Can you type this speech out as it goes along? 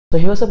So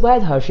hey, what's up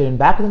guys, Harshit and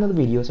back with another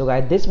video. So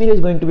guys, this video is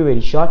going to be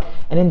very short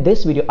and in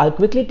this video I'll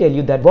quickly tell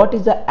you that what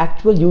is the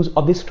actual use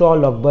of the scroll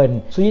lock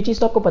button. So ये चीज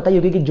तो आपको पता ही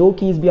होगी कि जो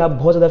keys भी आप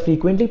बहुत ज़्यादा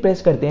frequently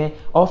press करते हैं,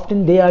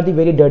 often they are the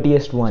very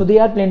dirtiest one. So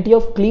there are plenty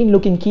of clean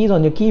looking keys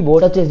on your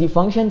keyboard such as the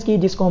functions key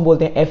जिसको हम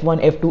बोलते हैं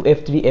F1, F2,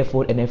 F3,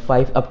 F4 and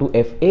F5 up to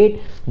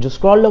F8, जो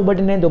scroll lock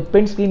button है, जो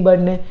print screen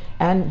button है,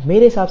 and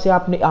मेरे हिसाब से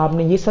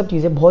आपने ये सब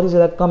चीज़ें बहुत ही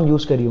ज़्यादा कम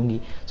यूज़ करी होंगी.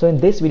 सो in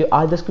this video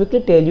I just quickly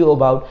tell you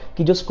about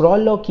कि जो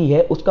स्क्रॉल लॉक की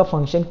है उसका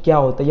फंक्शन क्या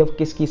होता है या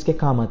किस चीज़ के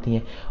काम आती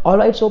हैं.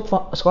 ऑलराइट, सो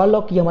स्क्रॉल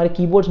लॉक की हमारे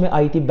कीबोर्ड्स में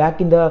आई थी back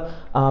in the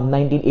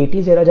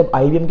 1980s era जब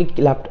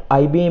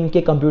IBM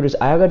के कंप्यूटर्स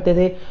आया करते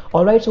थे.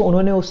 ऑलराइट, सो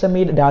उन्होंने उस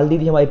समय डाल दी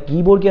थी हमारे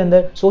कीबोर्ड के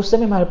अंदर. सो उस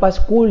समय हमारे पास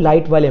कूल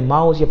लाइट वाले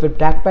माउस या फिर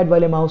ट्रैक पैड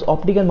वाले माउस,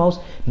 ऑप्टिकल माउस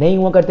नहीं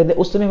हुआ करते थे.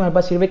 उस समय हमारे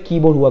पास सिर्फ एक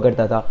कीबोर्ड हुआ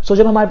करता था. सो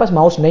जब हमारे पास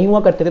माउस नहीं हुआ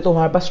करते थे तो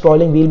हमारे पास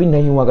स्क्रॉलिंग व्हील भी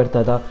नहीं हुआ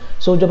करता था.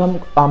 सो जब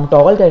हम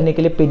टॉगल करने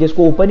के लिए पेजेस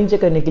को ऊपर नीचे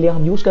करने के लिए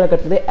हम यूज़ करा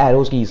करते थे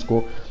एरोज कीज़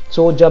को.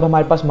 सो जब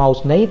हमारे पास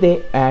माउस नहीं थे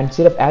एंड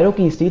सिर्फ एरो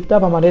कीज थी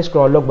तब हमारे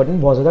स्क्रॉल लॉक बटन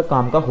बहुत ज़्यादा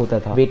काम का होता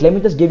था. Wait let me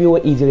just give you a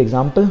easy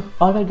example.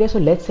 Alright guys, so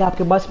let's say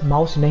आपके पास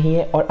माउस नहीं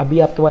है और अभी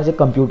आपके पास एक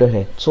कंप्यूटर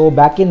है. So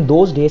back in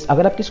those days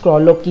अगर आपकी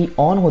स्क्रॉल लॉक की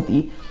ऑन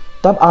होती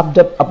तब आप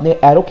जब अपने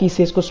एरो की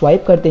से इसको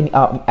स्वाइप करते,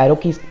 एरो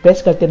की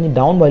प्रेस करते अपनी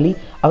डाउन वाली,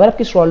 अगर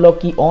आपकी स्क्रॉल लॉक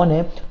की ऑन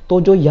है तो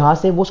जो यहाँ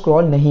से वो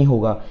स्क्रॉल नहीं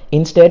होगा.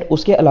 इंस्टेड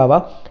उसके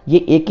अलावा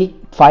ये एक एक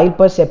फाइल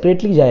पर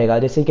सेपरेटली जाएगा.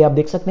 जैसे कि आप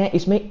देख सकते हैं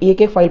इसमें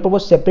एक एक फाइल पर वो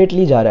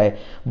सेपरेटली जा रहा है.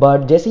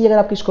 बट जैसे ही अगर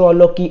आपकी स्क्रॉल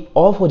लॉक की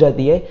ऑफ हो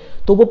जाती है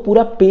तो वो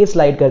पूरा पेज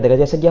स्लाइड कर देगा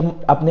जैसे कि हम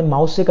अपने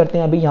माउस से करते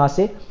हैं अभी यहाँ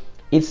से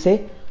इससे.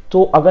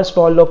 तो अगर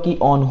स्क्रॉल लॉक की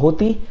ऑन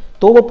होती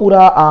तो वो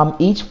पूरा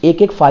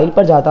एक एक फाइल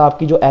पर जाता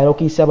आपकी जो एरो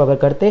की से आप अगर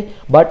करते.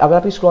 बट अगर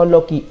आपकी स्क्रॉल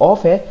लॉक की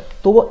ऑफ है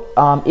तो वो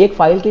एक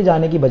फाइल के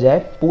जाने की बजाय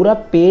पूरा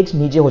पेज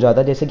नीचे हो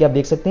जाता. जैसे कि आप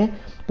देख सकते हैं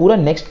पूरा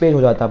नेक्स्ट पेज हो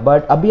जाता.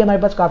 बट अभी हमारे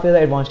पास काफ़ी ज़्यादा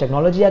एडवांस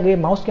टेक्नोलॉजी आ गई.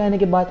 माउस के आने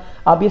के बाद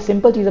आप ये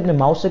सिंपल चीज़ अपने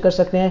माउस से कर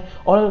सकते हैं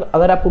और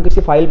अगर आपको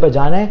किसी फाइल पर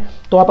जाना है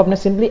तो आप अपने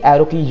सिंपली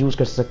एरो की यूज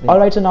कर सकते हैं.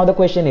 Alright, so now the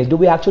question is, do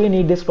we actually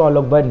need this scroll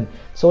lock button?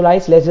 So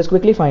guys, let's just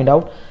quickly find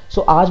out.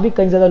 सो आज भी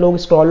कई ज़्यादा लोग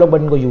स्क्रॉल लॉक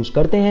बटन को यूज़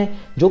करते हैं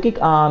जो कि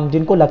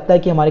जिनको लगता है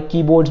कि हमारे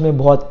कीबोर्ड्स में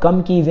बहुत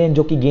कम कीज़ हैं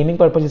जो कि गेमिंग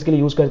पर्पज़ के लिए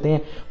यूज़ करते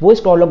हैं, वो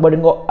स्क्रॉल लॉक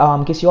बटन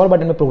को किसी और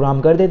बटन में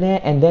प्रोग्राम कर देते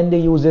हैं and then they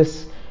use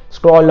this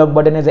scroll lock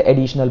button as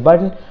additional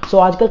button. सो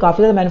आजकल काफ़ी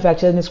ज़्यादा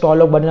मैन्युफैक्चरर्स ने स्क्रॉल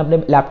लॉक बटन अपने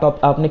लैपटॉप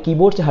अपने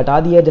कीबोर्ड से हटा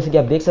दिया है. जैसे कि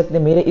आप देख सकते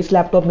हैं मेरे इस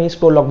लैपटॉप में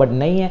स्क्रॉल लॉक बटन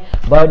नहीं है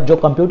बट जो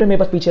कंप्यूटर मेरे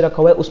पास पीछे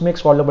रखा हुआ है उसमें एक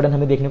स्क्रॉल लॉक बटन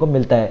हमें देखने को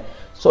मिलता है.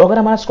 सो अगर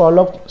हमारा स्क्रॉल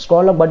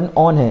लॉक बटन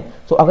ऑन है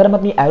तो अगर हम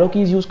अपनी एरो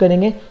कीज़ यूज़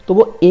करेंगे तो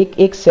वो एक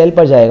एक सेल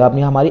पर जाएगा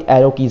अपनी हमारी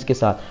एरो कीज़ के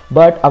साथ.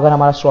 बट अगर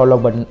हमारा स्क्रॉल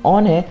लॉक बटन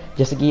ऑन है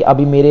जैसे कि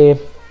अभी मेरे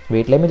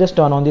wait let me just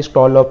turn on the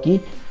scroll lock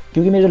की,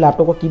 क्योंकि मेरे जो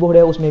लैपटॉप का कीबोर्ड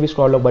है उसमें भी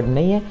स्क्रॉल लॉक बटन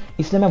नहीं है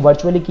इसलिए मैं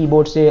वर्चुअली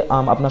कीबोर्ड से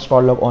अपना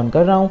स्क्रॉल लॉक ऑन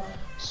कर रहा हूँ.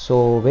 So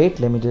wait,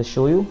 let me just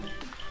show you.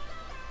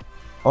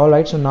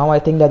 Alright, so now I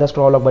think that the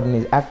scroll lock button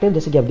is active.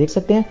 जैसे कि आप देख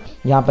सकते हैं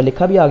यहाँ पर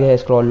लिखा भी आ गया है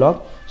scroll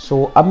lock. So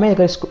अब मैं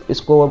अगर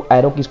इसको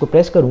एरो की इसको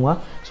प्रेस करूँगा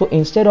so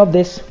instead of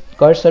this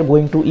cursor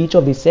going to each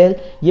of the cell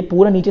ये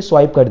पूरा नीचे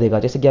स्वाइप कर देगा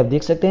जैसे कि आप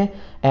देख सकते हैं.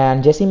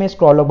 एंड जैसे ही मैं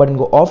स्क्रॉल लॉक बटन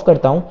को ऑफ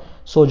करता हूँ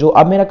सो जो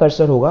अब मेरा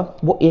कर्सर होगा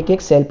वो एक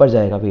एक सेल पर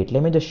जाएगा. Wait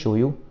let me just show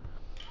you.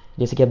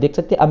 जैसे कि आप देख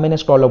सकते हैं अब मैंने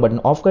स्क्रॉल लॉक बटन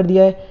ऑफ कर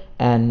दिया है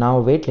and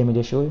now wait let me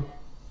just show you.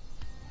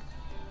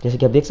 जैसे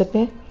कि आप देख सकते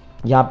हैं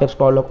यहाँ पे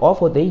स्क्रॉल लॉक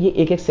ऑफ होते ही ये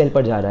एक एक सेल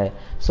पर जा रहा है.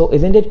 सो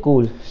isn't it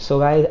cool? So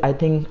guys I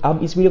think अब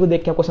इस वीडियो को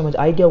देख के आपको समझ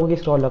आई गया होगा कि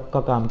स्क्रॉल लॉक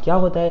का काम क्या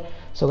होता है.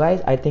 So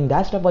guys I think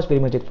that stuff was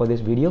very much it for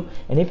this video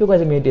and if you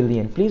guys made till the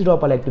end please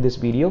drop a like to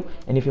this video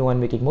and if you want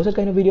making more such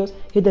kind of videos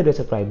hit that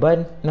subscribe button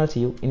and I will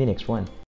see you in the next one.